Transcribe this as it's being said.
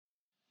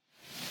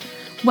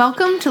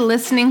Welcome to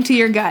Listening to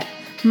Your Gut.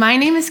 My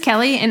name is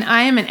Kelly, and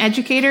I am an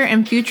educator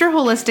and future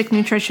holistic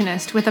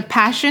nutritionist with a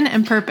passion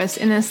and purpose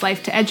in this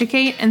life to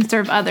educate and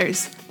serve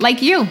others,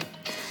 like you.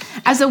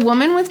 As a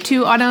woman with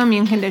 2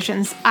 autoimmune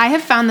conditions, I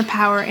have found the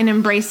power in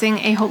embracing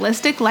a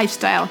holistic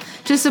lifestyle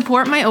to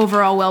support my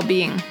overall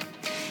well-being.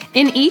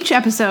 In each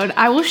episode,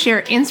 I will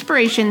share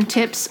inspiration,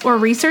 tips, or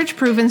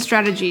research-proven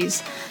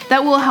strategies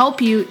that will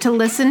help you to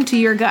listen to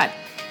your gut,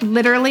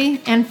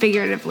 literally and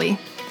figuratively.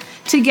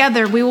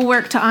 Together, we will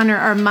work to honor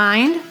our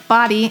mind,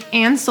 body,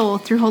 and soul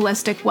through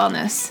holistic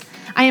wellness.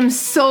 I am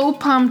so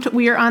pumped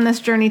we are on this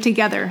journey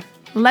together.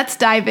 Let's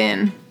dive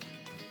in.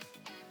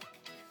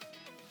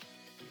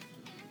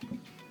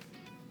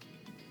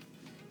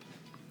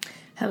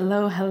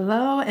 Hello,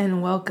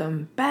 and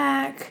welcome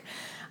back.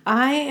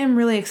 I am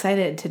really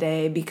excited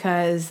today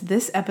because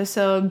this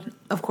episode,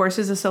 of course,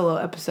 is a solo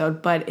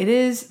episode, but it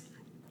is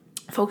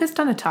focused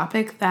on a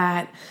topic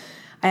that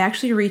I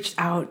actually reached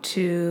out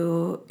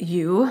to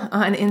you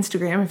on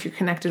Instagram, if you're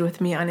connected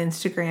with me on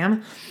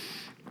Instagram,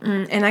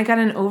 and I got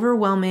an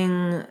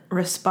overwhelming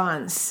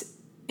response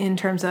in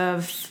terms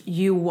of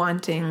you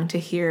wanting to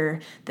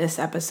hear this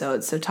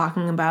episode. So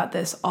talking about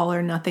this all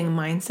or nothing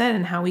mindset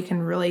and how we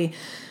can really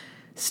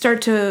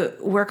start to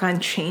work on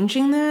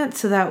changing that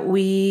so that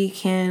we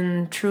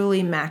can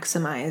truly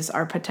maximize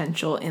our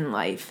potential in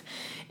life.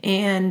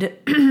 And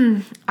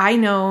I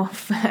know,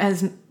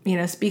 as you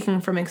know,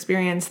 speaking from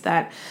experience,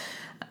 that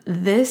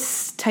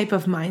this type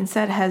of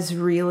mindset has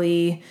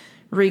really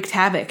wreaked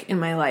havoc in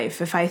my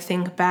life. If I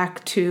think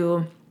back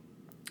to,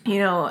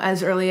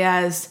 as early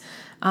as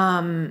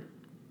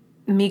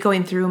me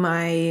going through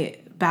my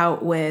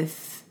bout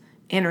with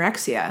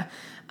anorexia,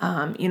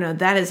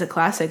 that is a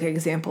classic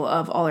example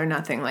of all or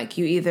nothing. Like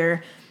you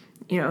either,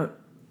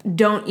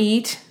 don't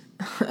eat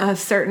a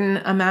certain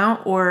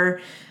amount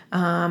or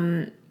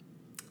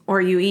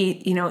you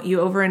eat, you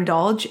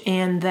overindulge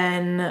and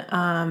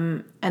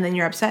then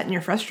you're upset and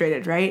you're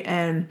frustrated, right?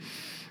 And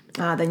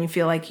then you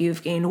feel like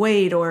you've gained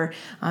weight or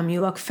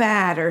you look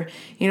fat or,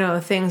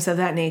 things of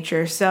that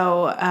nature.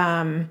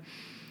 So,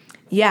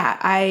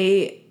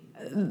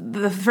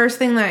 the first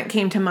thing that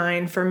came to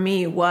mind for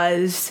me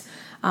was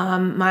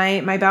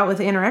my bout with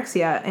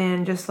anorexia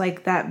and just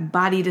like that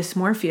body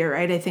dysmorphia,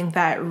 right? I think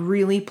that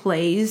really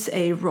plays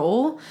a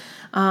role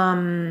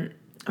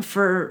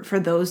for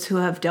those who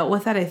have dealt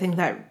with that. I think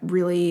that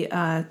really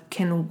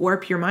can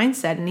warp your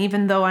mindset. And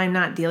even though I'm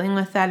not dealing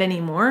with that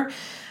anymore,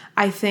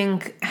 I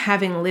think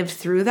having lived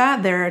through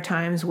that, there are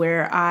times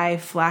where I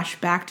flash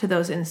back to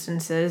those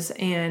instances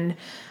and,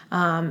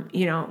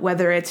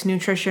 whether it's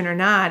nutrition or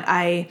not,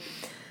 I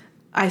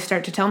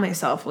start to tell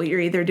myself, well, you're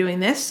either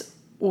doing this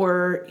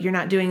or you're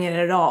not doing it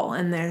at all.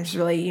 And there's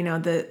really,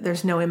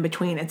 there's no in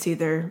between. It's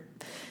either,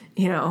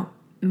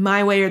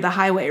 my way or the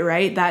highway,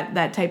 right?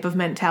 That type of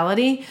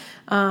mentality.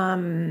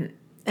 And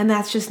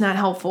that's just not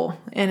helpful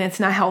and it's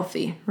not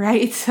healthy,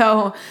 right?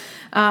 So,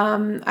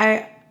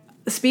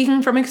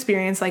 speaking from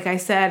experience, like I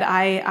said,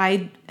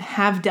 I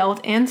have dealt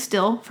and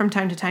still from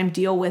time to time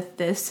deal with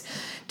this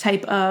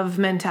type of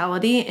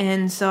mentality.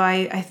 And so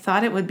I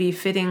thought it would be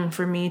fitting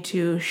for me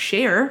to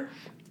share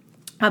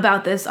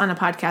about this on a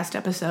podcast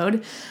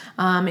episode,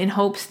 in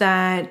hopes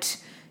that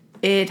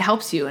it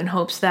helps you, in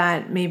hopes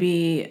that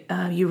maybe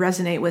you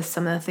resonate with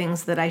some of the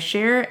things that I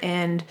share,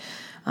 and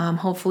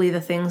hopefully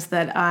the things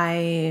that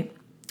I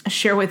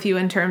share with you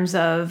in terms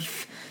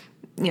of,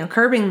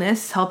 curbing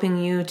this, helping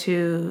you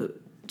to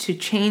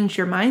change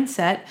your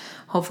mindset.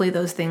 Hopefully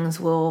those things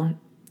will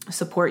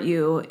support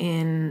you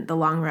in the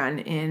long run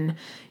in,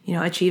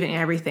 achieving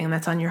everything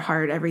that's on your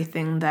heart,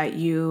 everything that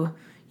you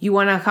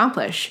want to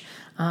accomplish.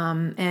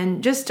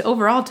 And just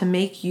overall to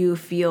make you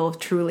feel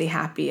truly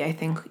happy. I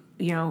think,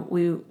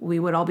 we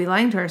would all be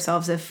lying to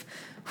ourselves if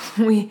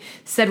we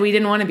said we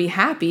didn't want to be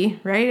happy,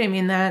 right? I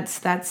mean, that's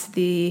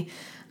the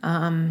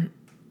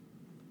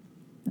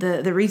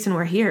reason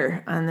we're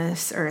here on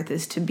this earth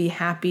is to be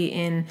happy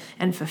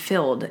and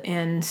fulfilled.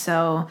 And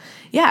so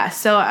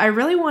I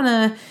really want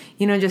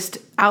to, just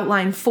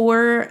outline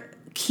 4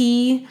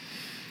 key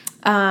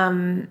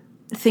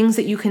things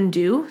that you can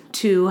do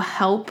to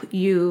help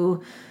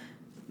you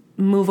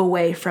move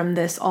away from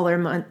this all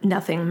or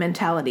nothing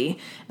mentality.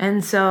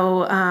 And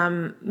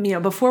so,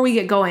 before we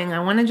get going, I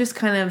want to just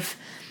kind of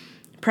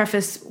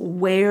preface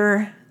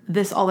where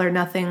this all or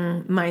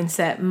nothing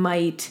mindset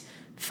might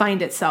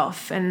find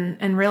itself.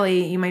 And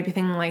really, you might be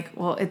thinking like,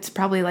 well, it's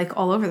probably like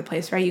all over the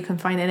place, right? You can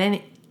find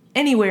it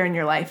anywhere in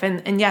your life.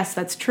 And yes,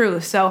 that's true.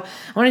 So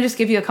I want to just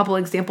give you a couple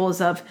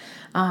examples of,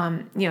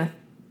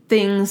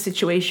 things,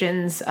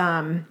 situations,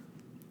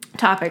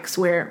 topics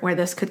where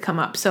this could come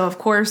up. So of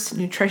course,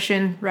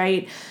 nutrition,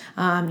 right?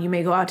 You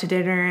may go out to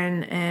dinner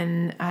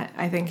and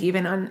I think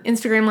even on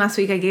Instagram last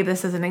week, I gave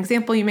this as an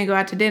example. You may go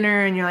out to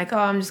dinner and you're like, oh,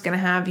 I'm just going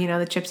to have,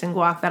 the chips and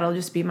guac. That'll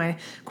just be my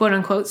quote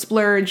unquote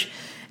splurge.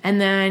 And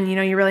then,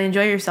 you really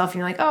enjoy yourself and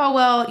you're like, oh,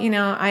 well,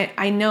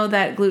 I know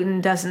that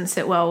gluten doesn't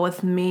sit well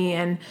with me.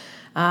 And,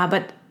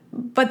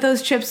 but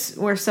those chips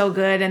were so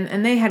good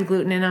and they had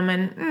gluten in them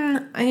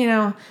and,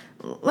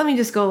 let me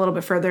just go a little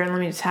bit further and let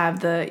me just have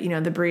the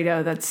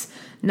burrito that's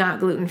not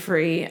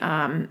gluten-free,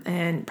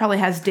 and probably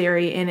has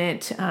dairy in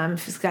it.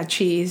 If it's got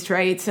cheese,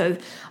 right? So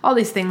all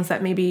these things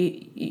that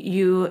maybe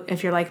you,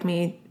 if you're like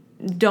me,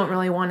 don't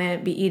really want to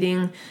be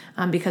eating,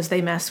 because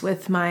they mess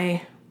with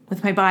my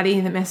body,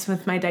 they mess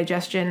with my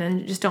digestion,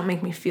 and just don't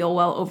make me feel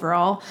well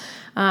overall.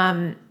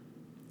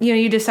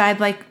 You decide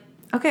like,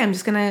 okay, I'm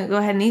just going to go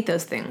ahead and eat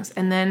those things.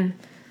 And then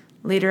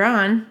later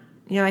on,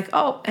 you're like,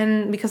 oh,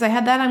 and because I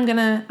had that, I'm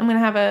gonna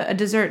have a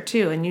dessert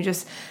too. And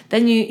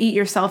then you eat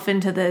yourself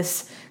into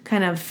this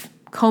kind of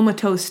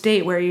comatose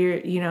state where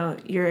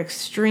you're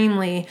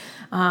extremely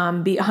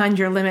beyond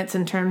your limits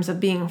in terms of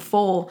being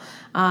full,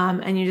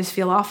 and you just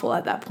feel awful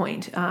at that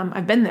point.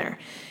 I've been there,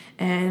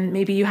 and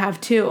maybe you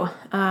have too.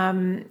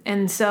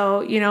 And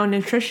so,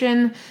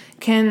 nutrition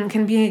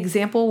can be an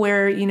example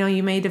where,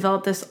 you may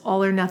develop this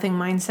all or nothing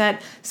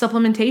mindset.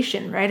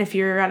 Supplementation, right? If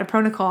you're at a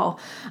protocol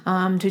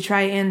to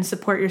try and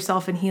support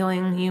yourself in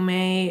healing, you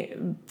may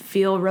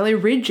feel really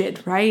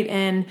rigid, right?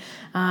 And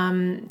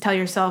tell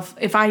yourself,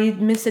 if I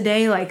miss a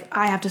day, like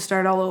I have to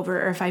start all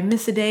over. Or if I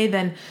miss a day,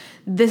 then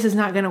this is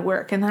not going to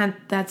work. And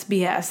that's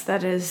BS.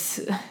 That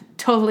is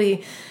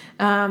totally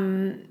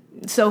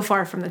so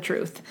far from the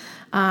truth.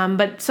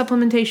 But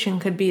supplementation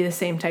could be the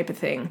same type of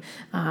thing,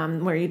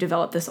 where you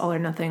develop this all or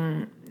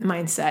nothing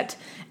mindset.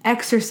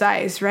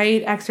 Exercise,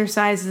 right?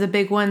 Exercise is a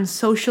big one.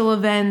 Social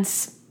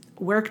events,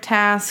 work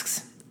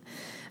tasks,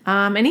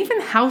 and even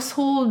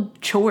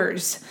household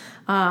chores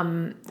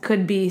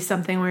could be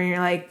something where you're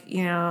like,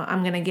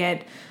 I'm gonna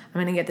get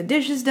the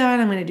dishes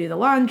done. I'm gonna do the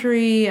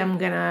laundry. I'm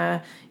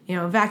gonna,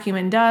 vacuum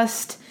and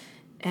dust,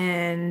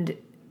 and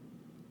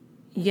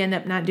you end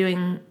up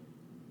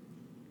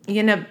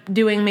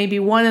doing maybe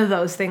one of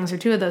those things or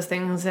two of those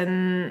things,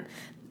 and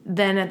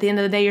then at the end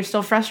of the day, you're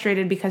still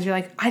frustrated because you're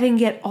like, I didn't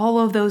get all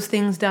of those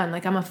things done.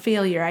 Like, I'm a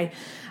failure.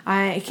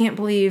 I can't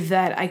believe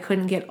that I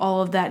couldn't get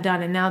all of that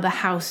done, and now the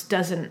house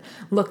doesn't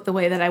look the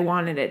way that I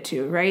wanted it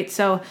to, right?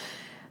 So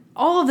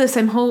all of this,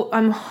 I'm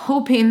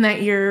hoping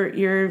that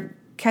you're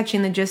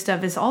catching the gist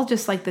of, is all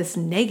just like this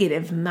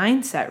negative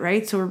mindset,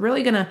 right? So we're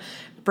really going to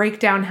break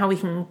down how we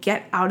can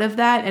get out of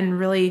that and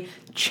really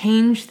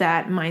change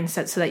that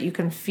mindset so that you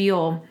can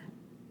feel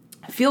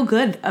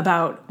good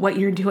about what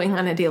you're doing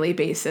on a daily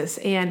basis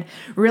and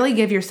really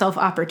give yourself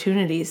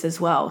opportunities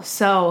as well.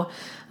 So,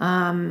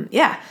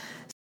 yeah.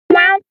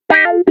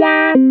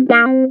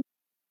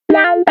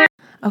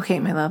 Okay,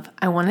 my love,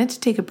 I wanted to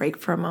take a break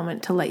for a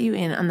moment to let you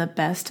in on the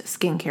best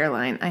skincare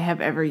line I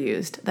have ever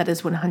used that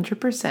is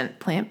 100%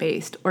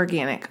 plant-based,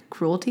 organic,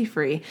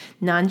 cruelty-free,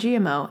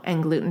 non-GMO,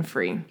 and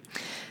gluten-free.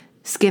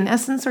 Skin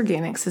Essence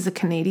Organics is a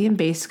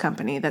Canadian-based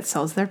company that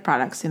sells their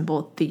products in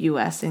both the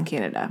US and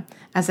Canada.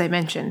 As I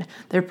mentioned,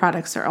 their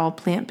products are all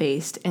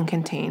plant-based and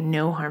contain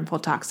no harmful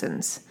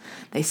toxins.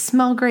 They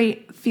smell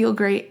great, feel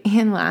great,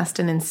 and last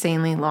an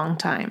insanely long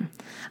time.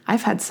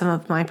 I've had some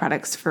of my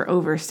products for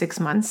over 6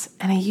 months,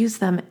 and I use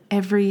them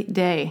every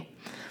day.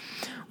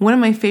 One of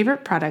my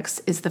favorite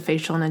products is the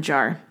Facial in a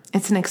Jar.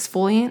 It's an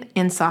exfoliant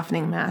and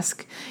softening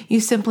mask. You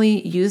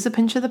simply use a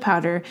pinch of the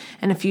powder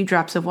and a few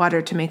drops of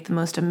water to make the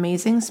most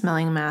amazing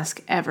smelling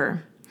mask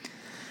ever.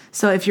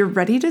 So if you're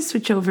ready to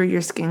switch over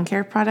your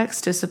skincare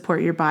products to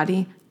support your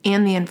body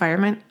and the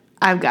environment,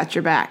 I've got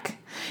your back.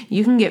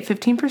 You can get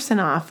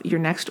 15% off your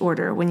next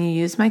order when you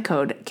use my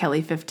code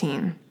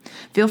Kelly15.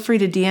 Feel free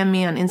to DM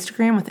me on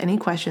Instagram with any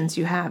questions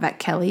you have at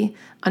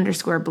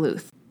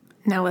Kelly_Bluth.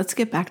 Now let's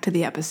get back to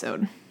the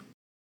episode.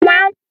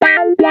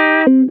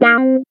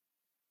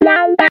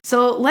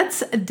 So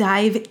let's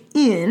dive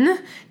in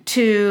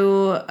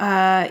to,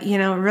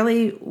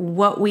 really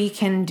what we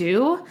can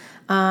do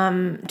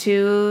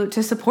to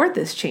support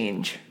this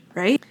change,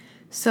 right?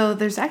 So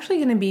there's actually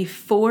going to be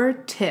 4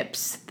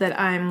 tips that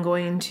I'm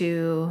going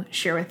to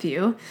share with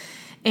you.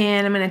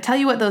 And I'm going to tell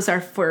you what those are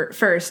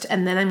first,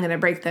 and then I'm going to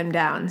break them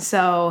down.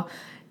 So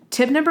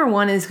tip number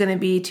 1 is going to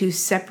be to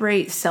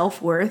separate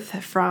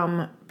self-worth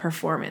from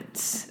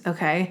performance,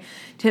 okay?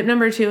 Tip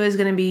number 2 is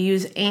going to be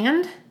use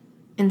and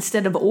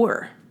instead of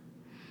or.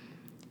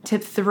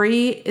 Tip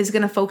 3 is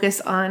going to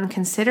focus on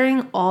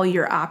considering all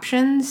your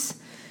options.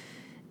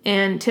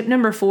 And tip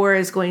number 4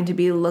 is going to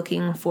be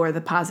looking for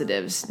the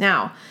positives.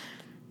 Now,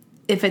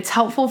 if it's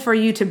helpful for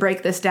you to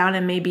break this down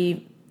and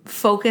maybe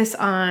focus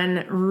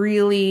on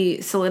really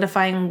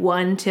solidifying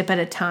one tip at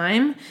a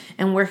time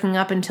and working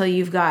up until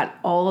you've got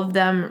all of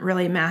them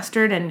really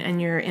mastered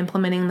and you're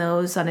implementing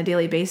those on a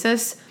daily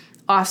basis,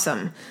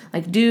 awesome.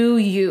 Like, do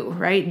you,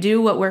 right?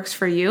 Do what works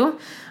for you.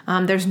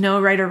 There's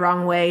no right or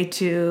wrong way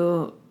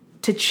to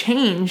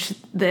change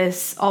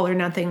this all or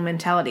nothing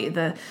mentality.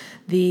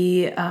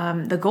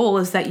 The goal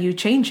is that you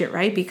change it,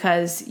 right?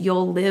 Because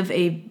you'll live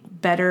a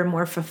better,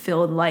 more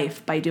fulfilled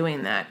life by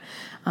doing that.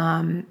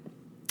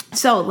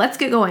 So let's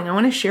get going. I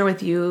want to share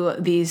with you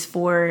these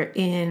 4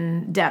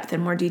 in depth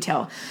and more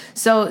detail.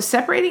 So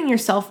separating your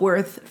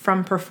self-worth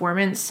from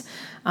performance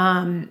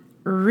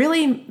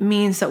really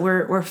means that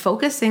we're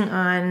focusing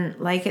on,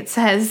 like it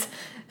says,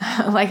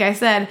 like I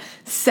said,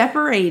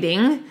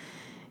 separating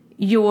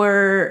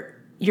your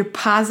your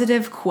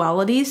positive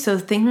qualities. So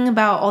thinking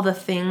about all the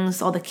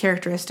things, all the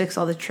characteristics,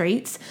 all the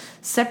traits,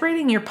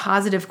 separating your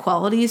positive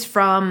qualities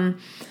from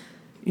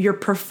your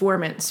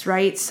performance,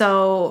 right?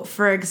 So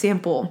for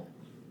example,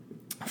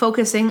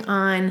 focusing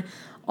on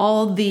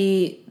all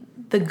the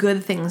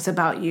good things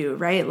about you,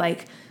 right?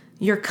 Like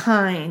you're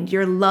kind,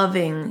 you're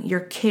loving, you're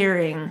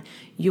caring,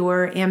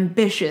 you're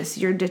ambitious,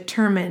 you're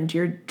determined,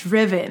 you're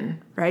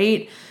driven,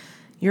 right?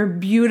 You're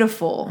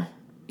beautiful,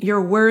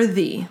 you're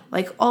worthy.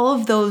 Like all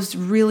of those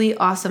really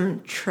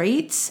awesome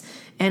traits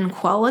and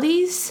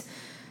qualities,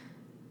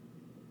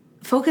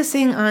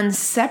 focusing on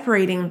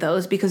separating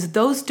those because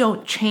those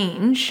don't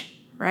change,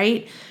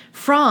 right?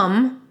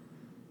 From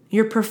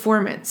your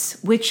performance,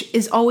 which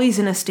is always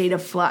in a state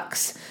of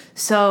flux.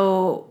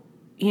 So,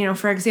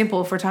 for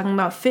example, if we're talking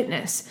about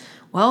fitness,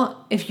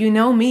 well, if you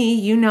know me,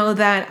 you know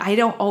that I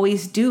don't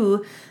always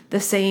do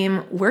the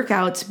same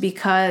workouts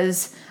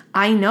because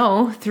I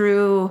know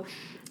through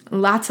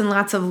lots and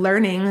lots of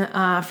learning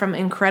from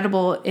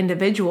incredible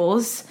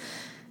individuals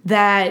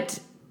that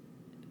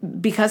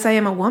because I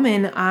am a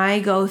woman, I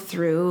go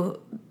through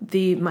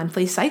the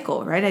monthly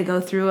cycle, right? I go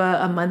through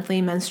a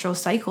monthly menstrual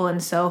cycle.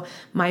 And so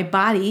my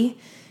body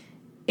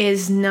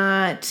is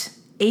not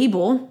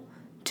able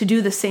to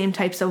do the same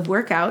types of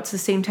workouts, the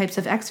same types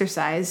of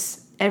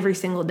exercise every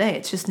single day.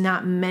 It's just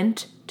not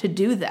meant to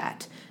do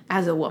that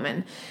as a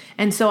woman.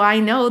 And so I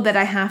know that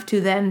I have to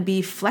then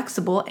be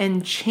flexible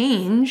and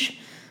change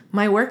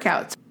my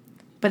workouts.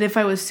 But if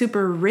I was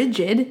super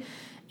rigid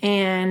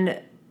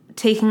and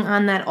taking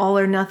on that all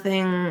or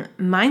nothing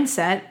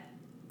mindset,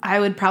 I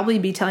would probably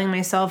be telling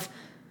myself,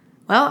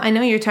 well, I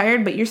know you're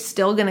tired, but you're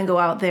still going to go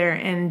out there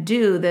and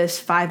do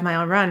this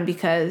 5-mile run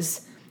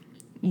because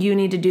you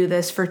need to do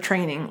this for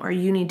training, or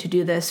you need to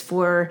do this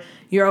for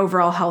your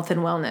overall health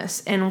and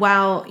wellness. And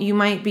while you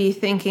might be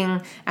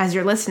thinking as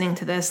you're listening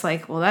to this,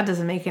 like, well, that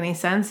doesn't make any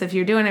sense if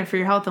you're doing it for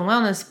your health and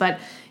wellness, but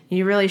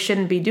you really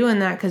shouldn't be doing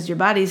that because your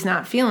body's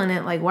not feeling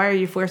it. Like, why are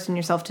you forcing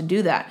yourself to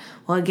do that?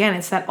 Well, again,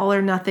 it's that all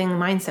or nothing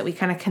mindset. We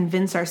kind of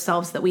convince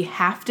ourselves that we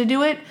have to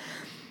do it.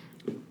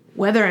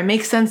 Whether it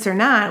makes sense or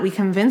not, we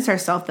convince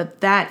ourselves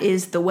that that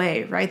is the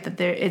way, right? That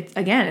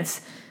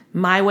it's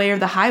my way or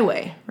the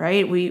highway,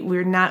 right?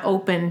 We're not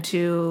open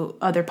to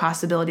other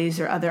possibilities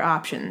or other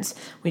options.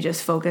 We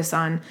just focus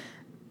on,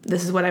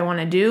 this is what I want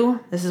to do,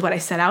 this is what I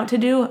set out to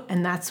do,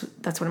 and that's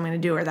what I'm going to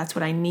do, or that's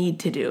what I need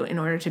to do in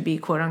order to be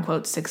quote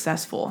unquote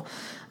successful,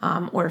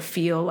 or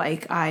feel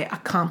like I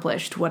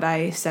accomplished what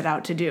I set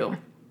out to do.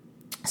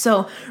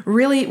 So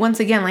really, once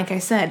again, like I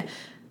said,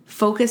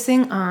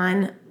 focusing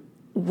on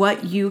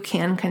what you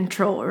can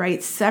control,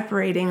 right?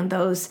 Separating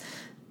those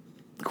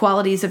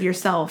qualities of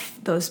yourself,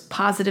 those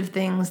positive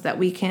things that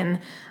we can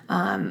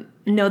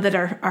know that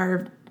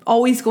are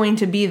always going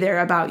to be there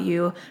about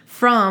you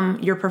from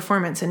your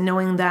performance, and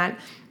knowing that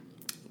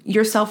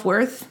your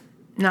self-worth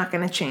not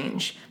going to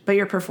change, but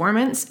your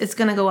performance, it's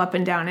going to go up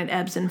and down, it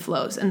ebbs and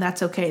flows, and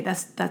that's okay.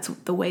 That's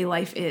the way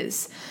life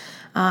is.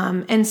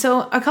 And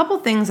so a couple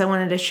things I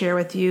wanted to share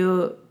with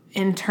you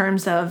in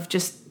terms of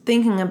just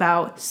thinking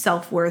about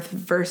self-worth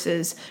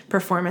versus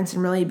performance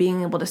and really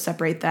being able to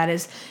separate that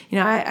is,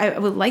 I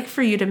would like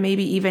for you to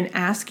maybe even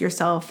ask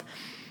yourself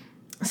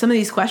some of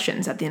these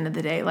questions at the end of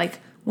the day.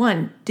 Like,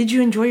 one, did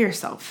you enjoy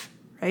yourself,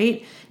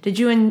 right? Did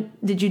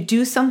you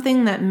do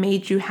something that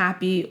made you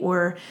happy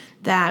or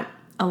that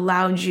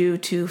allowed you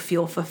to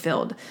feel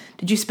fulfilled?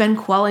 Did you spend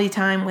quality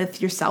time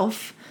with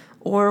yourself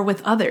or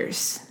with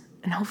others?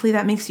 And hopefully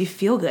that makes you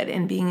feel good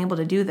in being able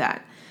to do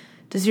that.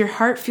 Does your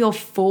heart feel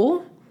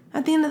full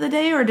at the end of the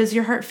day, or does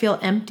your heart feel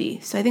empty?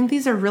 So I think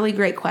these are really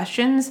great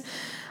questions,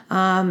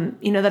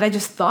 that I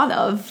just thought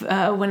of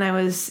when I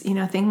was,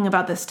 thinking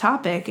about this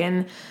topic.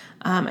 And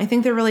I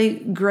think they're really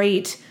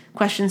great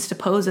questions to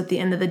pose at the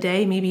end of the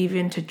day, maybe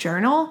even to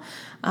journal,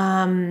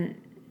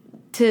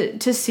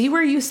 to see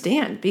where you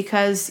stand.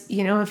 Because,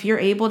 if you're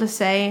able to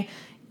say,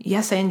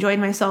 yes, I enjoyed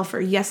myself,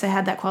 or yes, I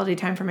had that quality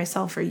time for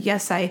myself, or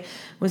yes, I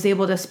was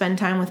able to spend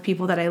time with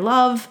people that I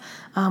love,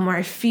 where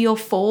I feel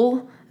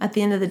full at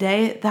the end of the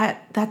day,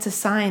 that's a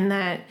sign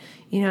that,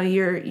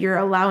 you're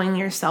allowing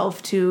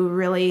yourself to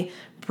really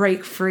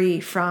break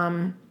free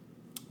from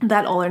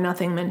that all or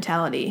nothing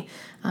mentality.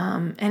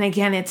 And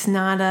again, it's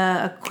not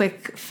a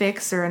quick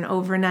fix or an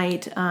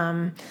overnight,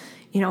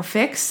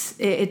 fix.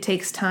 It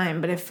takes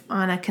time. But if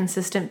on a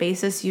consistent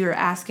basis, you're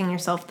asking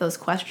yourself those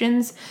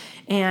questions,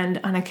 and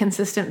on a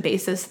consistent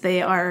basis,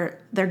 they're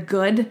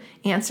good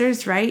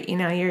answers, right?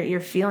 You're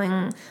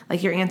feeling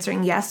like you're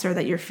answering yes, or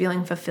that you're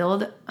feeling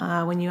fulfilled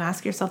when you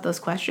ask yourself those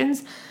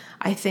questions.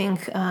 I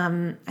think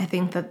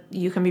that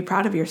you can be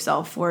proud of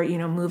yourself for,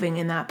 moving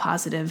in that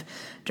positive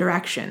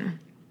direction.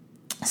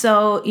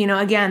 So,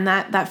 again,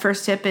 that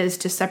first tip is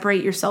to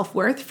separate your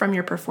self-worth from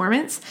your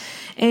performance.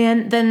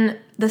 And then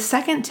the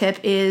second tip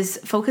is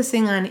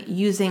focusing on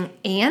using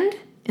and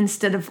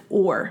instead of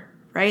or,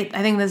 right?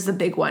 I think this is a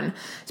big one,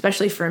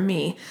 especially for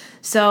me.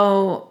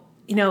 So,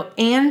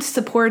 and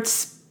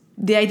supports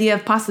the idea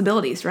of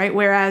possibilities, right?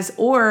 Whereas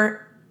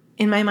or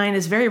in my mind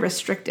is very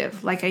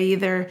restrictive. Like I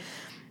either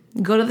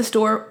go to the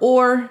store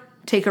or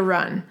take a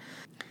run.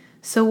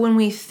 So when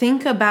we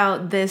think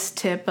about this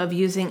tip of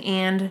using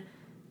and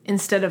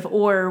instead of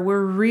or,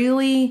 we're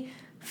really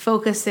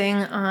focusing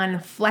on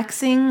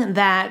flexing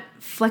that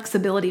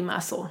flexibility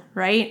muscle,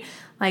 right?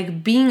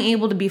 Like being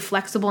able to be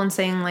flexible and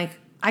saying like,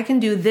 I can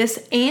do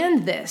this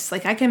and this,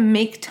 like I can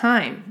make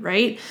time,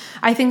 right?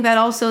 I think that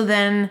also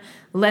then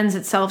lends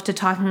itself to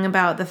talking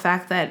about the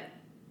fact that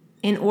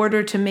in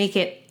order to make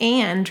it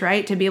and,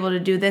 right, to be able to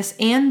do this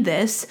and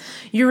this,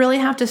 you really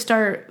have to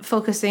start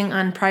focusing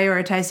on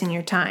prioritizing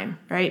your time,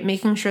 right?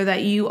 Making sure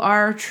that you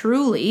are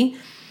truly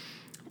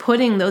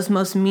putting those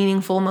most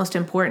meaningful, most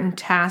important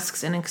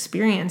tasks and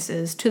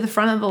experiences to the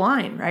front of the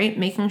line, right?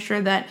 Making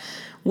sure that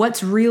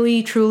what's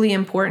really, truly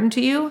important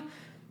to you,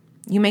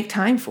 you make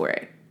time for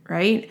it,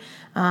 right?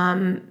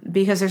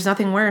 Because there's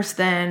nothing worse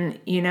than,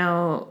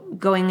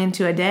 going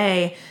into a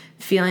day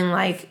feeling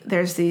like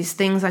there's these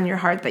things on your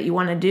heart that you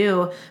want to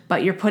do,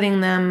 but you're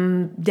putting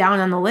them down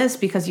on the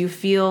list because you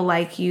feel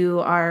like you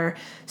are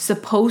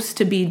supposed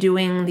to be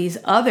doing these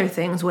other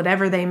things,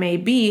 whatever they may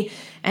be.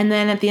 And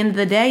then at the end of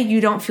the day, you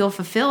don't feel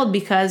fulfilled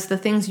because the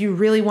things you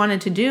really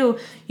wanted to do,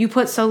 you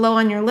put so low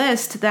on your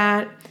list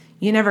that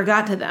you never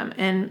got to them.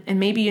 And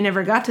maybe you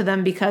never got to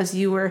them because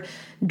you were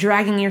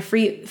dragging your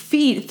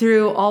feet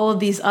through all of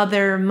these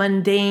other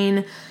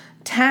mundane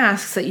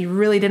tasks that you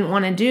really didn't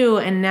want to do.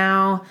 And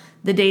now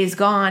the day's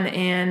gone.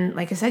 And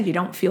like I said, you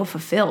don't feel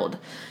fulfilled.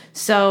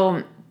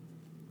 So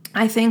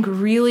I think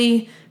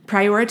really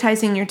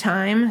prioritizing your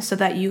time so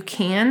that you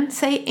can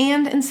say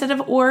and instead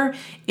of or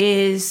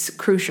is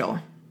crucial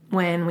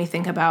when we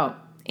think about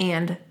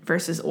and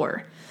versus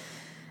or.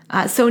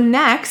 So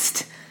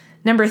next,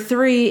 number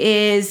 3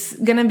 is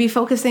going to be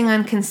focusing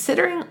on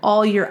considering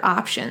all your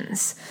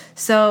options.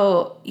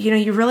 So,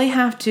 you really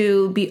have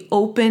to be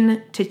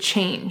open to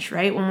change,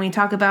 right? When we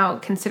talk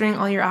about considering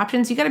all your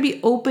options, you got to be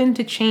open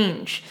to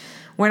change.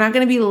 We're not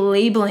going to be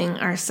labeling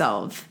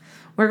ourselves.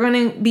 We're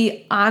going to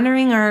be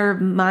honoring our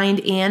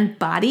mind and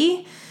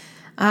body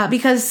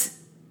because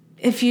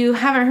if you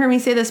haven't heard me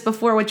say this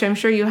before, which I'm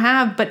sure you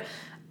have, but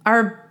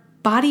our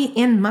body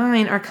and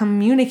mind are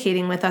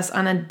communicating with us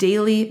on a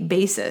daily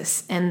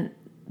basis, and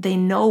they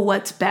know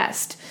what's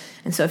best.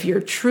 And so if you're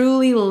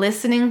truly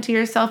listening to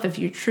yourself, if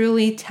you're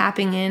truly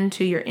tapping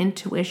into your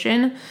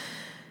intuition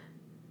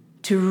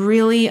to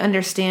really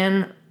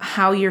understand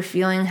how you're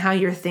feeling, how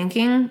you're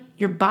thinking,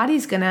 your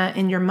body's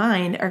and your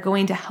mind are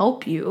going to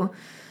help you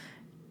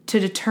to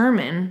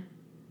determine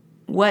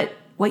what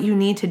you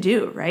need to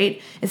do,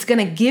 right? It's going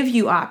to give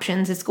you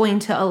options. It's going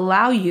to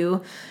allow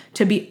you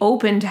to be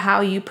open to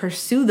how you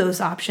pursue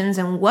those options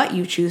and what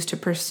you choose to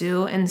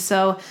pursue. And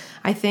so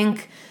I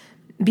think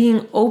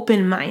being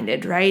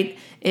open-minded, right,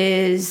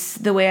 is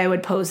the way I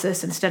would pose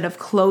this instead of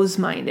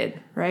closed-minded,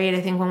 right?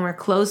 I think when we're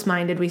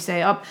closed-minded, we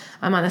say, oh,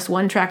 I'm on this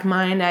one-track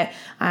mind.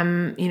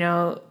 I'm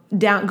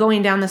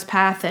going down this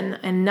path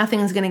and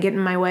nothing's going to get in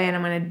my way and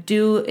I'm going to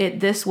do it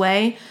this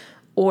way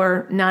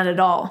or not at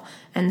all.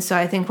 And so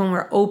I think when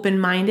we're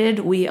open-minded,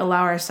 we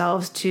allow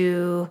ourselves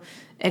to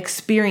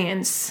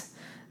experience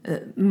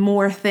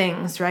more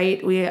things,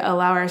 right? We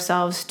allow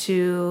ourselves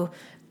to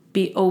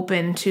be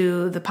open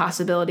to the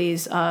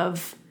possibilities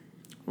of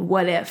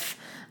what if.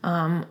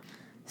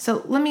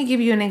 So let me give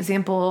you an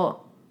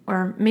example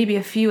or maybe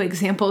a few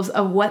examples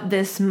of what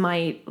this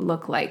might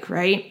look like,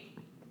 right?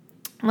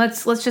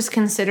 Let's just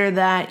consider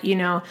that,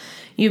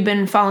 you've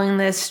been following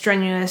this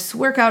strenuous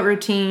workout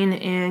routine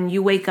and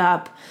you wake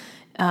up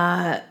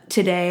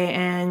today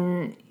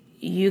and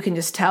you can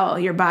just tell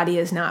your body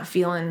is not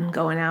feeling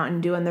going out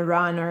and doing the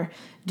run or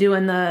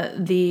doing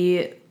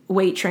the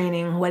weight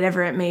training,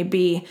 whatever it may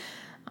be.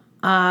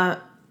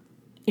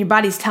 Your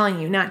body's telling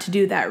you not to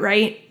do that,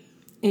 right?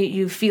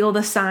 You feel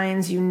the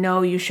signs,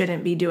 you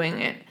shouldn't be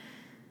doing it.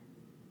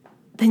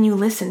 Then you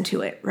listen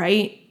to it,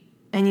 right?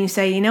 And you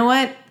say, you know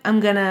what? I'm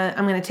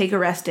gonna take a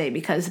rest day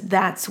because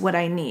that's what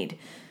I need.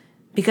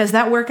 Because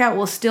that workout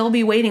will still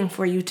be waiting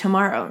for you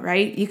tomorrow,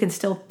 right? You can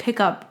still pick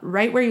up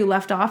right where you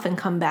left off and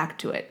come back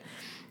to it.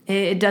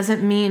 It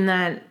doesn't mean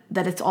that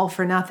it's all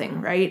for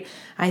nothing, right?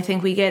 I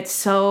think we get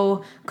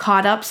so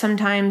caught up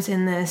sometimes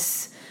in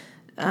this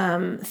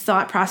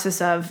thought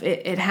process of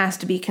it has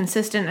to be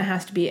consistent, it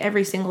has to be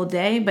every single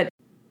day. But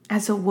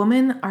as a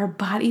woman, our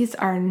bodies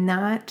are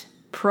not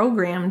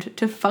programmed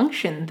to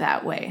function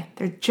that way.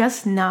 They're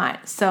just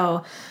not.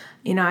 So,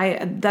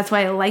 that's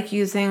why I like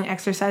using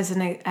exercise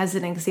as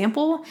an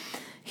example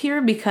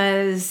here,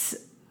 because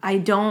I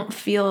don't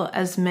feel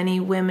as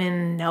many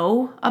women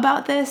know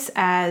about this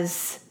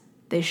as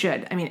they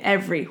should. I mean,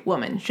 every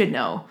woman should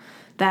know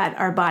that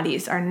our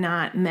bodies are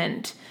not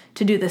meant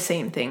to do the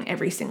same thing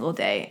every single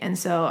day. And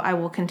so I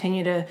will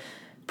continue to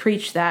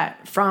preach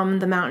that from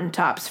the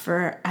mountaintops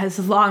for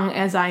as long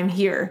as I'm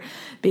here,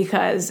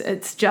 because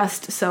it's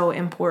just so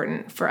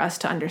important for us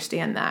to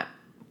understand that.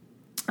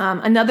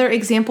 Another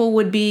example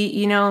would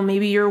be,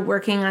 maybe you're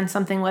working on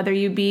something, whether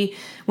that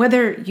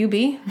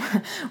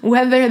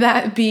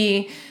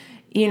be,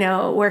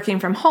 working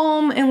from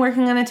home and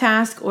working on a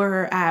task,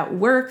 or at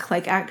work,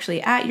 like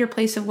actually at your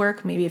place of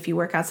work. Maybe if you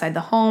work outside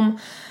the home,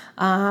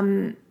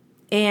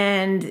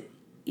 and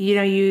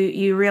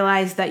you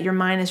realize that your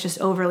mind is just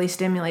overly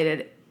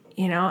stimulated.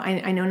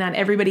 I know not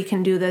everybody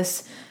can do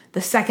this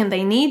the second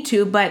they need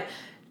to, but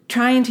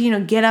trying to,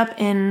 get up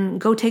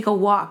and go take a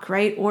walk,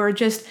 right? Or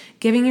just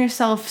giving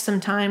yourself some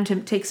time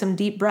to take some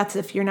deep breaths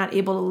if you're not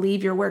able to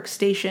leave your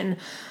workstation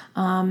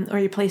or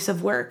your place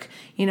of work,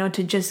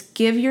 to just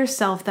give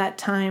yourself that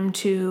time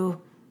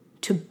to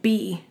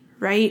be,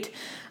 right?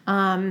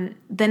 Then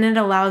it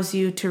allows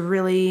you to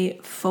really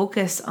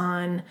focus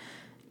on,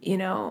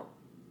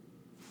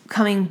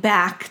 coming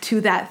back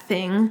to that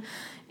thing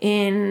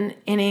in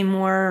a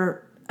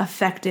more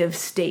effective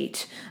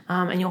state,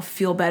 and you'll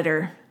feel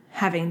better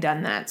having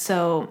done that.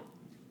 So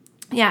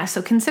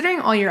considering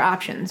all your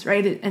options,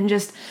 right? And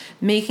just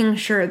making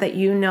sure that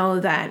you know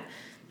that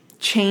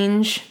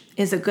change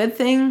is a good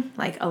thing,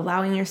 like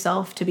allowing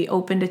yourself to be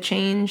open to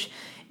change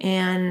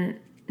and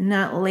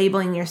not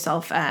labeling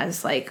yourself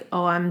as like,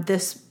 oh, I'm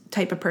this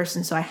type of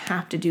person, so I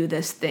have to do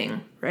this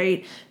thing,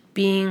 right?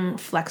 Being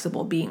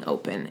flexible, being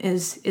open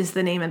is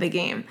the name of the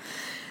game.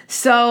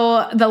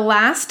 So the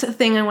last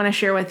thing I want to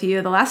share with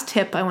you, the last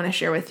tip I want to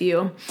share with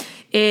you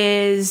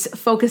is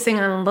focusing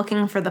on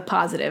looking for the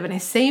positive. And I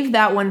saved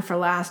that one for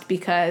last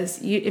because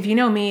if you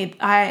know me,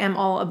 I am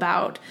all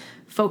about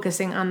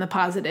focusing on the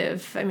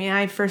positive. I mean,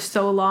 I for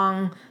so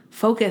long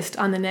focused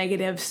on the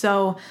negative.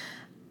 So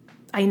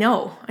I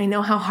know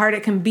how hard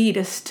it can be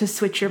to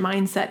switch your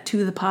mindset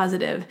to the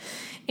positive.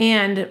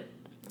 And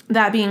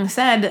that being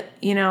said,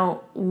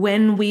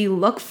 when we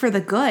look for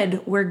the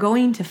good, we're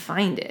going to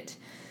find it.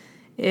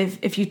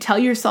 If you tell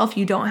yourself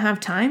you don't have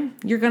time,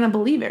 you're going to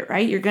believe it,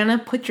 right? You're going to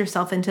put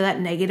yourself into that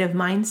negative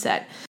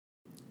mindset.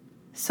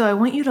 So I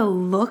want you to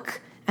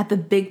look at the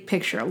big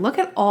picture. Look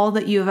at all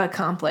that you've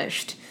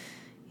accomplished,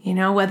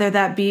 whether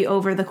that be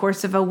over the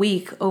course of a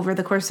week, over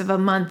the course of a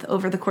month,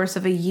 over the course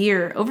of a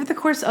year, over the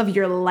course of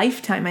your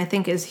lifetime, I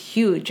think is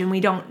huge. And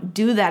we don't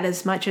do that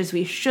as much as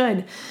we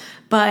should.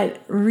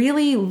 But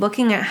really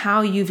looking at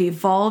how you've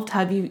evolved,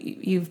 how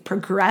you've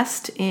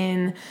progressed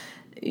in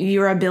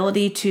your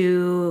ability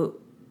to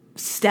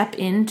step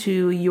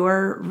into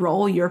your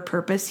role, your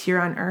purpose here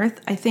on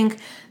earth, I think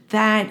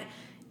that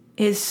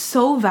is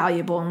so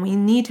valuable, and we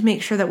need to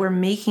make sure that we're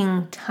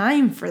making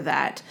time for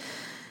that.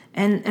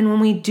 And when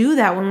we do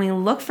that, when we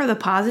look for the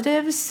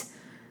positives,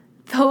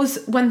 those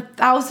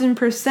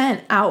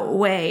 1000%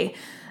 outweigh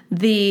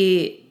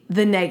the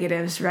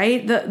negatives,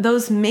 right?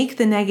 Those make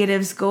the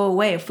negatives go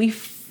away. If we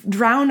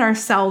drown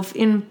ourselves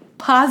in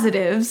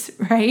positives,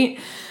 right?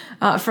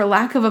 For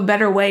lack of a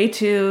better way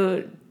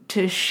to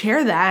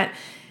share that,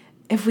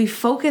 if we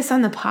focus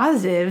on the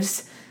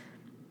positives,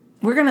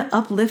 we're going to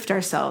uplift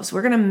ourselves.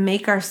 We're going to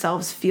make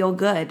ourselves feel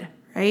good,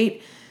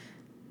 right?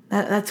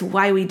 That's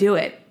why we do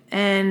it.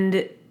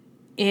 And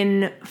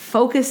in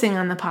focusing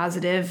on the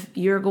positive,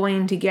 you're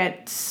going to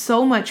get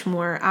so much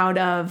more out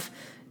of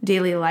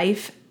daily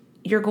life.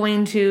 You're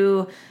going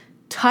to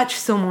touch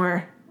so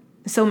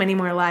many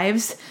more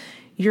lives.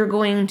 You're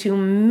going to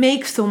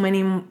make so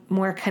many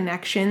more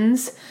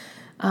connections.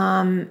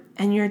 And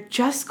you're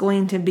just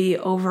going to be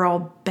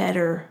overall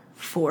better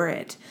for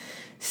it.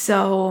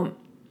 So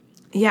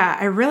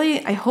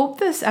I hope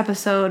this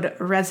episode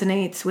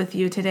resonates with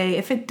you today.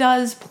 If it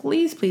does,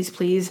 please, please,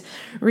 please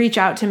reach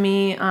out to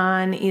me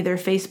on either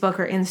Facebook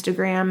or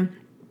Instagram,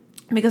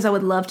 because I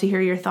would love to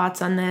hear your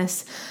thoughts on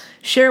this.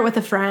 Share it with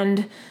a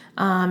friend,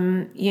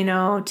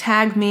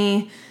 tag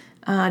me,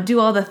 do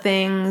all the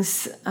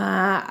things.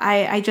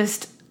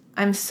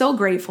 I'm so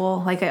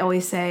grateful, like I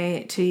always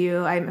say to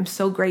you, I'm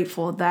so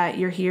grateful that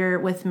you're here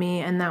with me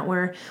and that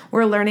we're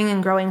learning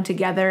and growing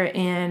together.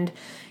 And,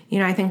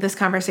 I think this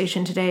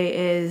conversation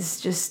today is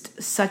just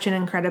such an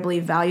incredibly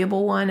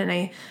valuable one. And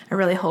I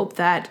really hope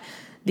that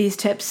these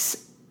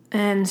tips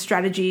and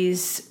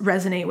strategies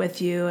resonate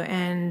with you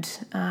and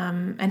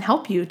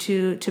help you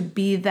to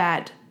be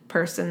that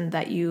person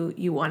that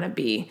you want to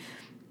be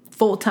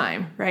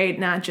full-time, right?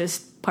 Not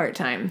just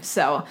part-time.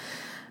 So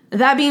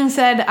that being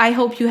said, I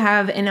hope you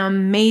have an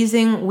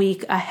amazing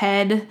week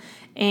ahead,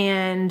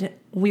 and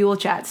we will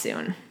chat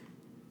soon.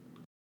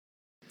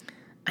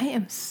 I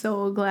am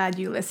so glad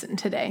you listened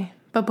today.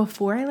 But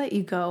before I let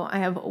you go, I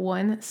have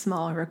one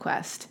small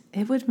request.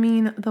 It would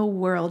mean the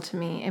world to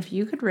me if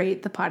you could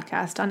rate the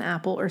podcast on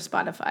Apple or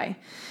Spotify.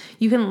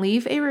 You can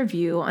leave a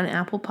review on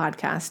Apple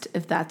Podcast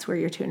if that's where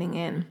you're tuning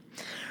in.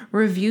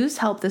 Reviews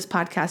help this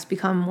podcast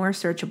become more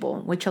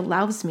searchable, which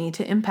allows me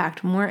to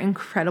impact more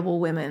incredible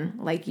women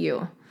like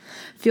you.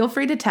 Feel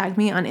free to tag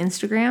me on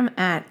Instagram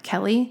at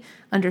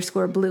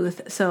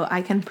Kelly_Bluth so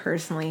I can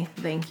personally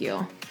thank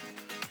you.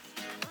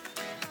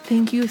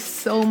 Thank you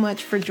so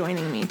much for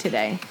joining me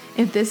today.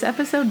 If this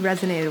episode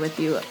resonated with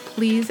you,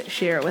 please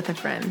share it with a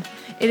friend.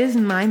 It is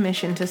my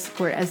mission to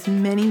support as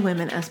many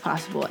women as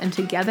possible, and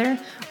together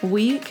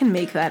we can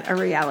make that a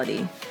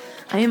reality.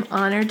 I am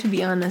honored to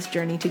be on this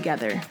journey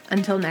together.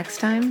 Until next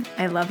time,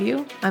 I love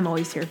you, I'm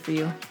always here for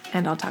you,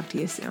 and I'll talk to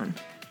you soon.